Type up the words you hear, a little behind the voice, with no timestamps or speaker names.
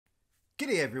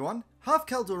G'day everyone, Half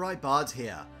Kaldorei Bard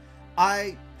here.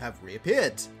 I have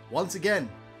reappeared. Once again,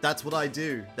 that's what I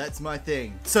do, that's my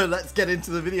thing. So let's get into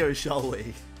the video, shall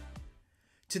we?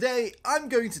 Today, I'm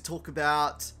going to talk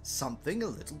about something a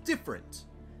little different.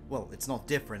 Well, it's not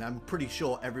different, I'm pretty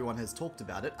sure everyone has talked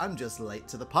about it, I'm just late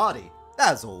to the party,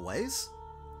 as always.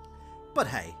 But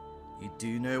hey, you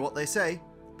do know what they say,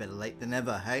 better late than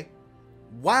never, hey?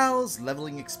 WoW's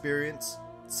leveling experience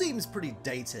seems pretty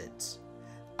dated.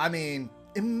 I mean,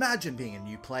 imagine being a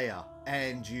new player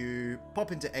and you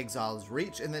pop into Exile's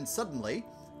Reach and then suddenly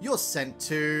you're sent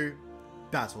to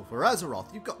Battle for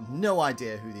Azeroth. You've got no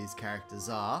idea who these characters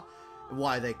are,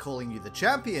 why they're calling you the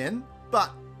champion, but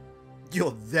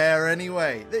you're there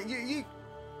anyway.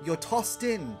 You're tossed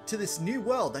in to this new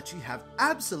world that you have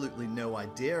absolutely no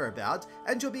idea about,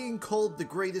 and you're being called the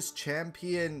greatest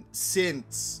champion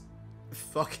since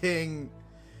fucking...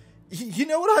 You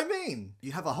know what I mean?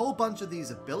 You have a whole bunch of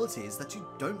these abilities that you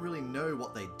don't really know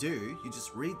what they do. You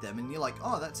just read them and you're like,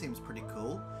 oh, that seems pretty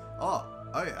cool. Oh,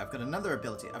 I've got another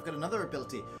ability. I've got another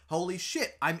ability. Holy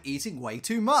shit, I'm eating way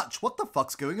too much. What the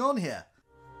fuck's going on here?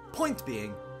 Point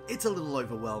being, it's a little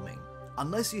overwhelming.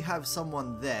 Unless you have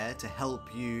someone there to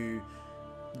help you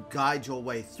guide your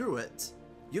way through it,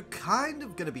 you're kind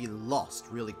of going to be lost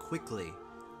really quickly.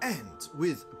 And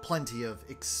with plenty of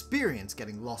experience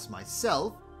getting lost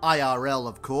myself, IRL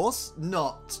of course,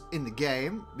 not in the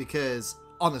game, because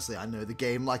honestly I know the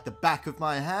game like the back of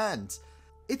my hand.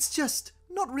 It's just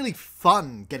not really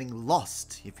fun getting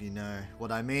lost, if you know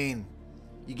what I mean.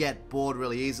 You get bored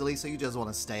really easily, so you just want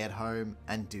to stay at home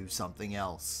and do something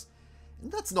else.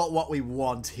 And that's not what we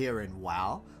want here in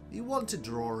WoW. We want to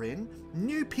draw in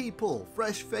new people,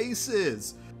 fresh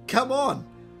faces. Come on,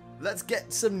 let's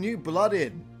get some new blood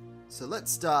in. So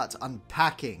let's start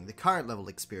unpacking the current level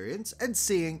experience and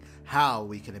seeing how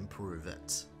we can improve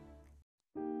it.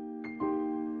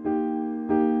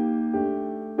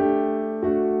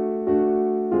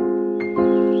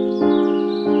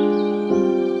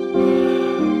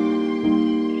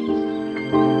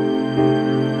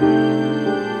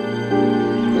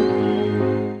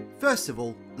 First of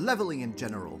all, leveling in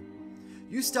general.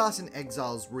 You start in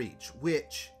Exile's Reach,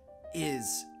 which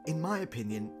is, in my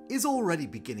opinion, is already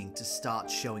beginning to start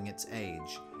showing its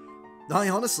age. I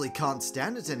honestly can't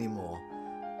stand it anymore.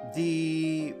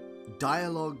 The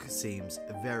dialogue seems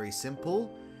very simple.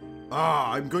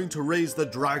 I'm going to raise the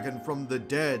dragon from the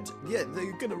dead. Yeah,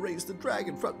 they're gonna raise the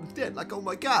dragon from the dead, like, oh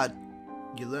my god.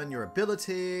 You learn your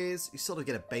abilities, you sort of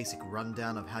get a basic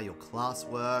rundown of how your class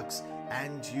works,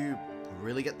 and you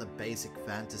really get the basic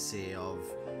fantasy of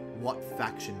what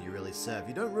faction you really serve.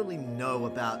 You don't really know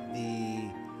about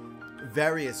the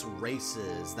various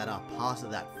races that are part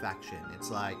of that faction. It's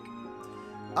like,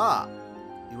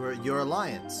 your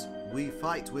alliance. We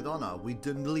fight with honor. We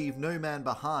leave no man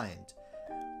behind.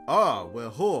 We're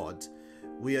Horde.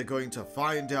 We are going to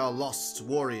find our lost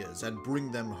warriors and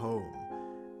bring them home.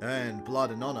 And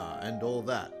blood and honor and all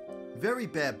that. Very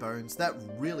bare bones. That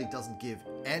really doesn't give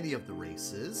any of the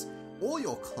races or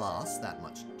your class that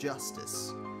much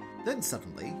justice. Then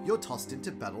suddenly, you're tossed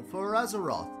into Battle for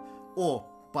Azeroth, or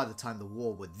by the time the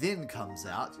War Within comes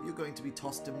out, you're going to be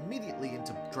tossed immediately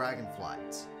into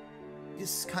Dragonflight. You're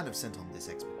just kind of sent on this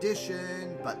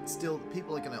expedition, but still,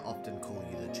 people are going to often call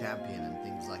you the champion and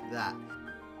things like that.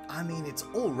 I mean, it's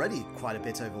already quite a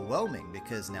bit overwhelming,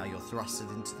 because now you're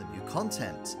thrusted into the new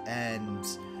content, and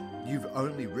you've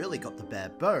only really got the bare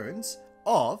bones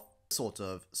of sort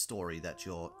of story that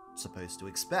you're supposed to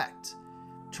expect.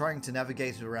 Trying to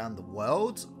navigate around the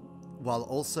world while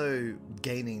also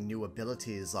gaining new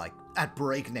abilities like at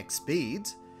breakneck speed,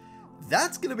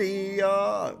 that's gonna be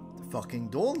fucking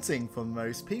daunting for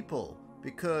most people,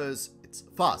 because it's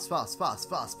fast.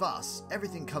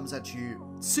 Everything comes at you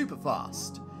super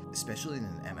fast. Especially in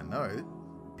an MMO,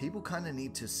 people kind of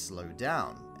need to slow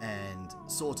down and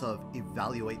sort of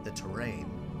evaluate the terrain,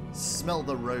 smell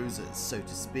the roses, so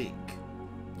to speak.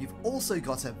 You've also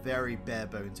got a very bare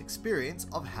bones experience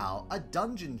of how a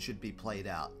dungeon should be played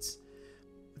out.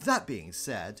 That being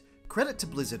said, credit to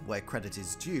Blizzard where credit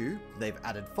is due, they've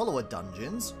added follower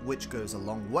dungeons, which goes a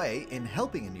long way in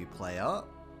helping a new player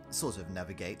sort of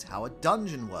navigate how a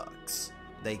dungeon works.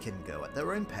 They can go at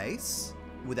their own pace,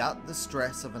 without the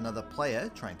stress of another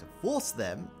player trying to force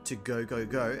them to go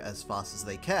as fast as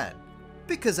they can.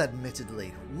 Because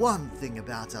admittedly, one thing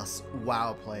about us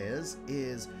WoW players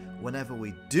is whenever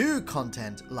we do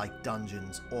content like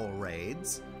dungeons or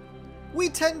raids, we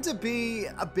tend to be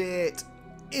a bit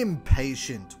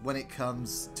impatient when it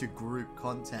comes to group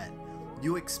content.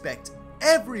 You expect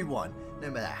everyone, no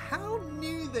matter how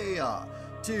new they are,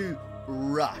 to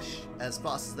rush as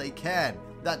fast as they can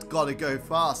that gotta go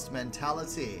fast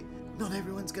mentality. Not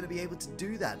everyone's gonna be able to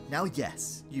do that. Now,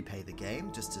 yes, you pay the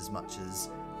game just as much as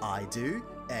I do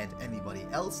and anybody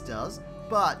else does,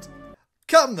 but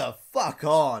come the fuck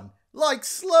on. Like,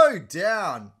 slow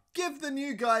down. Give the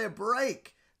new guy a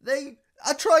break. They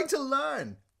are trying to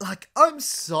learn. Like, I'm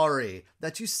sorry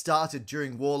that you started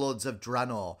during Warlords of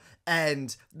Draenor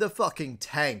and the fucking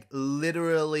tank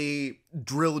literally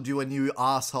drilled you a new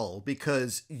asshole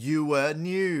because you were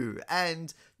new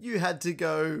and you had to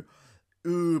go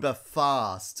uber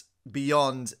fast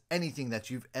beyond anything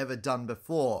that you've ever done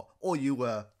before, or you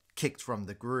were kicked from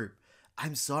the group.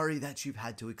 I'm sorry that you've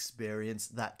had to experience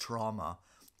that trauma.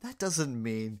 That doesn't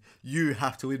mean you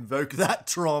have to invoke that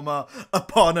trauma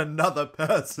upon another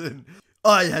person.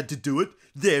 I had to do it,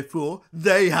 therefore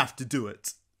they have to do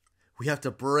it. We have to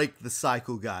break the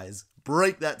cycle, guys.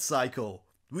 Break that cycle.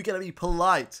 We gotta be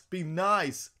polite, be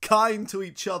nice, kind to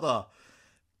each other.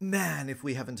 Man, if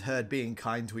we haven't heard being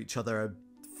kind to each other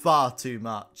far too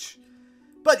much.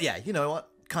 But yeah, you know what?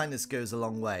 Kindness goes a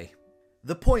long way.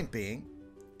 The point being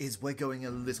is we're going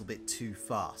a little bit too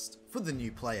fast for the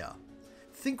new player.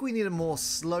 Think we need a more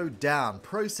slowed down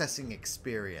processing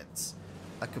experience.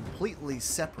 A completely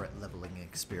separate leveling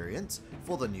experience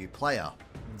for the new player.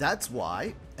 That's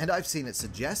why, and I've seen it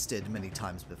suggested many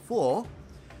times before,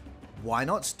 why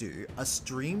not do a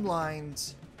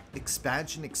streamlined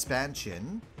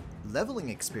expansion leveling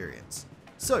experience?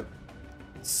 So,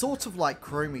 sort of like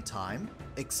Chromie Time,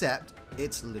 except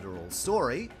it's literal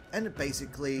story, and it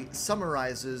basically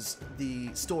summarizes the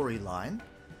storyline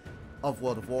of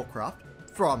World of Warcraft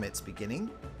from its beginning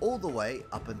all the way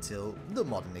up until the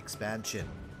modern expansion.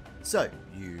 So,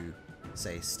 you,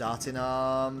 say, start in,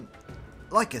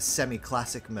 like a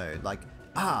semi-classic mode, like,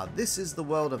 this is the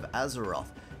world of Azeroth.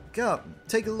 Go,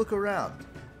 take a look around.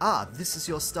 This is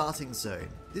your starting zone.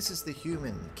 This is the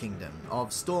human kingdom of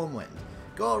Stormwind.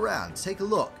 Go around, take a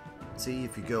look. See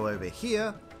if you go over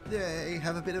here, they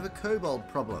have a bit of a kobold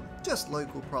problem. Just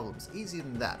local problems, easier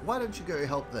than that. Why don't you go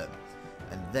help them?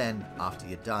 And then, after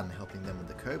you're done helping them with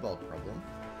the kobold problem,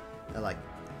 they're like,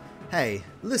 hey,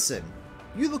 listen,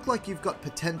 you look like you've got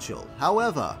potential.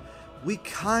 However, we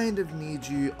kind of need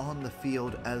you on the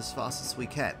field as fast as we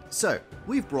can. So,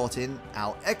 we've brought in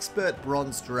our expert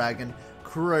bronze dragon,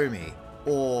 Chromie,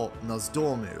 or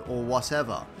Nozdormu, or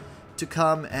whatever, to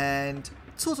come and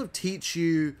sort of teach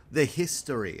you the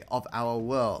history of our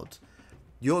world.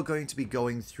 You're going to be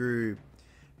going through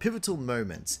pivotal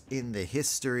moments in the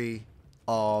history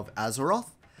of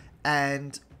Azeroth,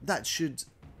 and that should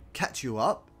catch you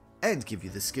up and give you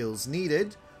the skills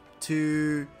needed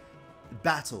to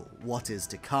battle what is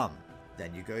to come.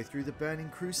 Then you go through the Burning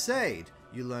Crusade.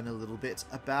 You learn a little bit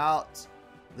about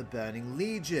the Burning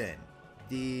Legion,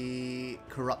 the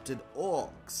corrupted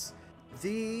orcs,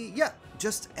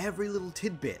 just every little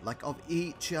tidbit, like of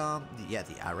each,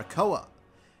 the Arakoa.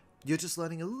 You're just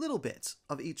learning a little bit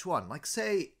of each one. Like,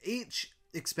 say, each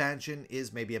expansion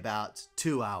is maybe about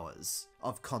 2 hours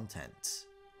of content.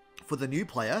 For the new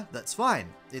player, that's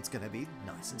fine. It's going to be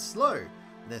nice and slow.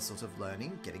 They're sort of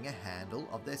learning, getting a handle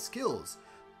of their skills.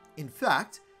 In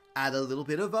fact, add a little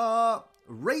bit of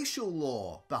racial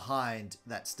lore behind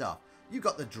that stuff. You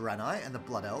got the Draenei and the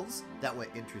Blood Elves that were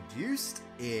introduced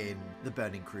in the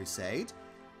Burning Crusade.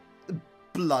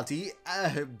 Bloody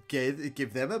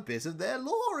give them a bit of their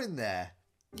lore in there.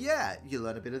 Yeah, you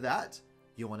learn a bit of that.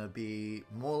 You want to be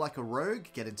more like a rogue,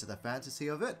 get into the fantasy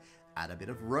of it, add a bit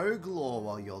of rogue lore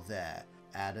while you're there.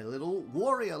 Add a little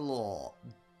warrior lore,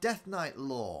 Death Knight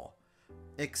lore,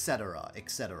 etc,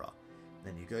 etc.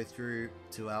 Then you go through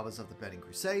 2 hours of the Burning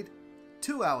Crusade,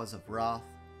 2 hours of Wrath,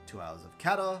 2 hours of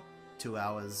Cata, 2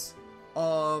 hours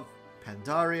of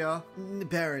Pandaria.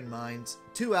 Bear in mind,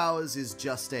 2 hours is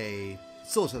just a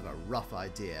sort of a rough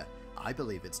idea. I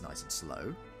believe it's nice and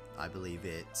slow. I believe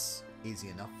it's easy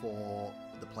enough for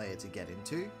the player to get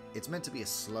into. It's meant to be a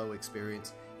slow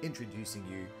experience, introducing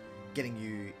you, getting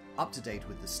you up to date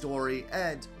with the story,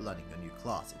 and learning a new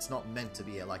class. It's not meant to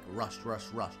be a like rush,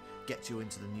 get you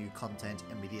into the new content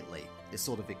immediately. This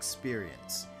sort of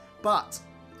experience. But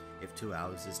if 2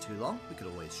 hours is too long, we could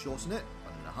always shorten it.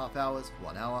 1.5 hours,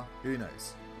 1 hour, who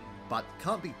knows. But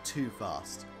can't be too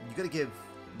fast. You gotta give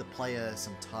the player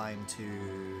some time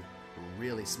to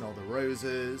really smell the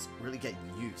roses, really get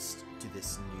used to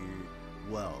this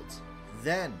new world.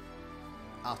 Then,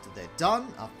 after they're done,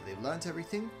 after they've learnt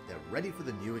everything, they're ready for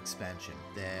the new expansion.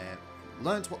 They've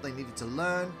learnt what they needed to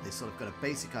learn, they sort of got a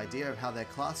basic idea of how their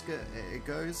class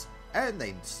goes, and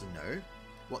they need to know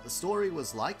what the story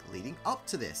was like leading up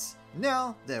to this.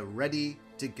 Now they're ready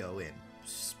to go in.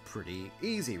 It's pretty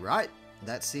easy, right?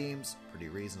 That seems pretty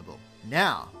reasonable.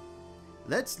 Now,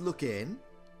 let's look in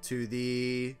to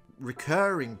the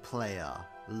recurring player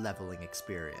leveling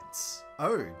experience.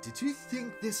 Oh, did you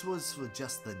think this was for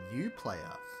just the new player?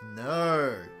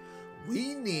 No,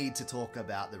 we need to talk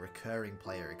about the recurring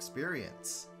player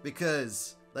experience.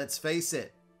 Because, let's face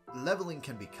it, leveling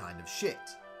can be kind of shit.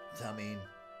 I mean,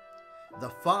 the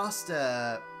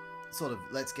faster sort of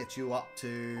let's get you up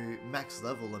to max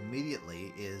level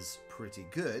immediately is pretty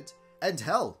good. And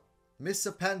hell,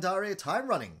 Mr. Pandaria time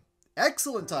running.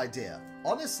 Excellent idea.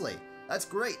 Honestly, that's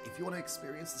great. If you want to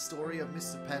experience the story of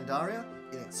Mr. Pandaria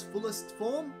in its fullest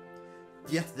form,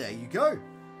 yeah, there you go.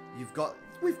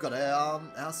 We've got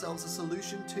ourselves a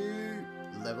solution to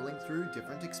leveling through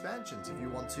different expansions if you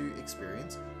want to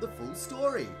experience the full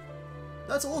story.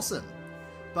 That's awesome.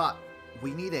 But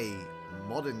we need a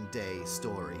modern day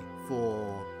story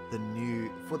for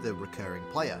the recurring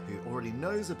player who already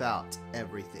knows about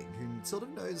everything, who sort of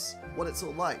knows what it's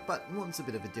all like, but wants a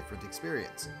bit of a different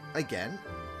experience. Again,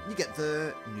 you get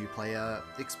the new player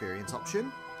experience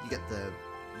option, you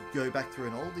go back through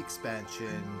an old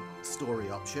expansion story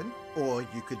option, or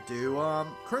you could do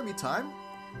Chromie time,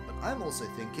 but I'm also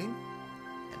thinking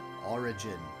an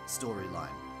origin storyline.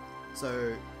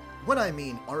 So when I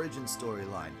mean origin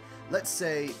storyline, let's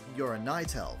say you're a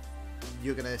night elf.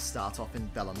 You're going to start off in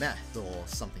Belameth or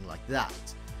something like that.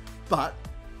 But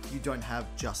you don't have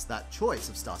just that choice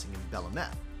of starting in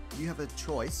Belameth. You have a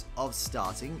choice of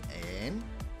starting in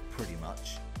pretty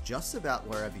much just about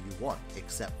wherever you want,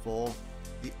 except for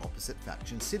the opposite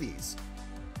faction cities.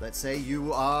 Let's say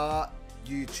you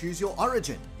choose your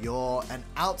origin. You're an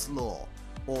outlaw,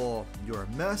 or you're a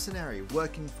mercenary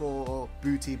working for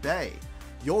Booty Bay.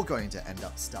 You're going to end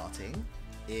up starting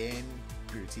in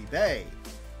Booty Bay,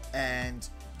 and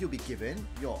you'll be given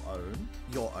your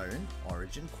own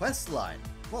origin quest line,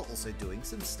 while also doing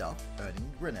some stuff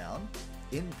earning renown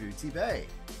in Booty Bay.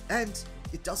 And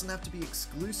it doesn't have to be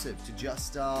exclusive to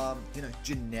just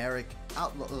generic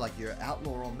outlaw, like your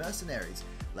outlaw or mercenaries.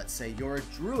 Let's say you're a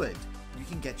druid. You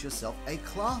can get yourself a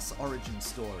class origin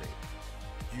story.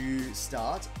 You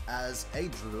start as a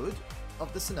druid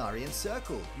of the Cenarian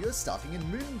Circle. You're starting in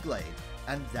Moonglade,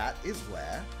 and that is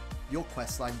where your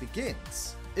questline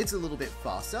begins. It's a little bit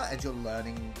faster, and you're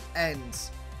learning, and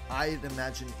I'd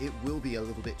imagine it will be a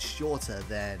little bit shorter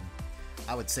than,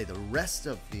 I would say, the rest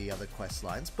of the other quest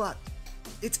lines, but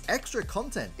it's extra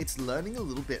content. It's learning a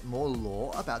little bit more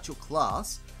lore about your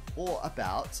class, or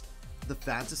about the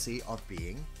fantasy of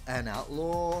being an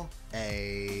outlaw,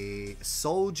 a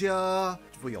soldier,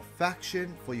 for your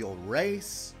faction, for your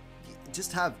race. You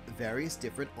just have various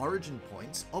different origin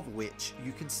points of which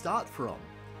you can start from.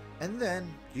 And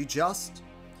then you just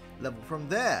level from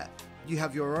there. You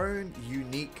have your own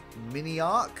unique mini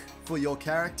arc for your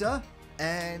character,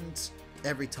 and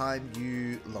every time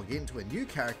you log into a new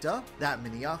character, that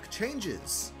mini arc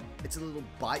changes. It's a little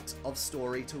bite of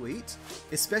story to eat,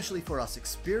 especially for us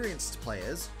experienced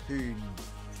players who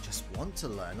just want to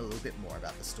learn a little bit more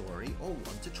about the story or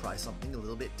want to try something a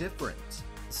little bit different.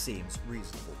 Seems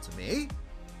reasonable to me.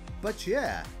 But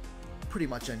yeah, pretty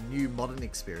much a new modern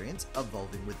experience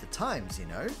evolving with the times, you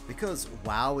know? Because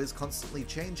WoW is constantly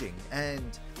changing,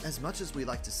 and as much as we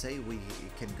like to say we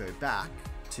can go back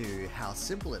to how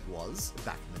simple it was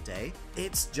back in the day,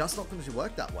 it's just not going to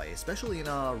work that way, especially in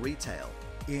our retail.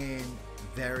 In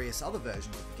various other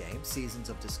versions of the game, Seasons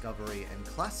of Discovery and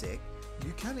Classic,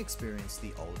 you can experience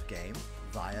the old game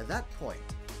via that point.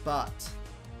 But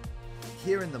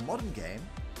here in the modern game,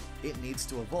 it needs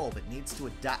to evolve, it needs to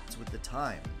adapt with the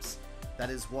times. That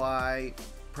is why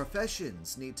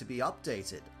professions need to be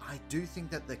updated. I do think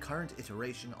that the current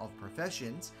iteration of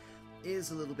professions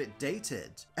is a little bit dated.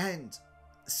 And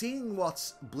seeing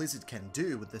what Blizzard can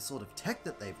do with the sort of tech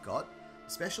that they've got,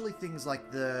 especially things like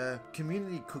the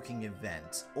community cooking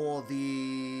event or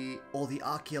the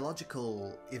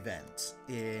archaeological event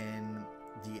in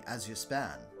the Azure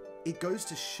Span, it goes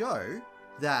to show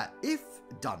that if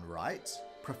done right,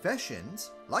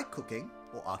 professions like cooking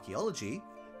or archaeology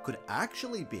could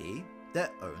actually be their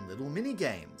own little mini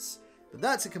games. But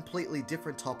that's a completely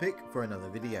different topic for another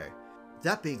video.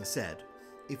 That being said,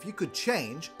 if you could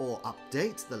change or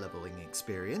update the leveling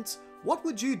experience, what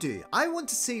would you do? I want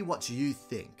to see what you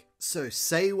think. So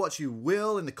say what you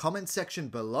will in the comment section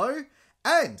below,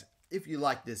 and if you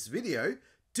like this video,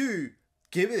 do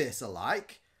give this a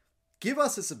like, give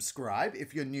us a subscribe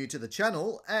if you're new to the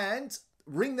channel, and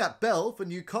ring that bell for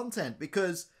new content,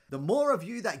 because the more of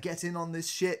you that get in on this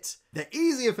shit, the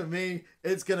easier for me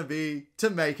it's gonna be to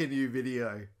make a new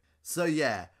video. So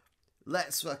yeah,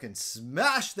 let's fucking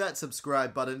smash that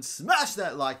subscribe button, smash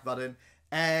that like button,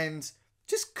 and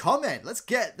just comment. Let's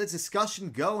get the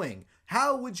discussion going.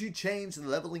 How would you change the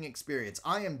leveling experience?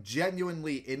 I am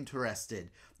genuinely interested.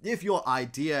 If your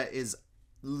idea is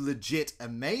legit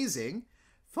amazing,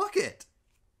 fuck it.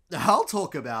 I'll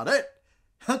talk about it.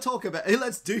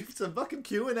 Let's do some fucking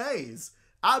Q&As.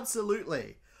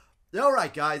 Absolutely.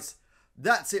 Alright guys,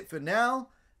 that's it for now.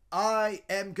 I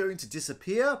am going to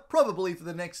disappear, probably for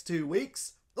the next 2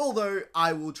 weeks, although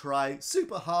I will try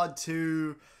super hard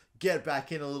to get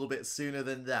back in a little bit sooner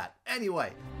than that.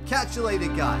 Anyway, catch you later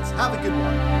guys. Have a good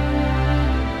one.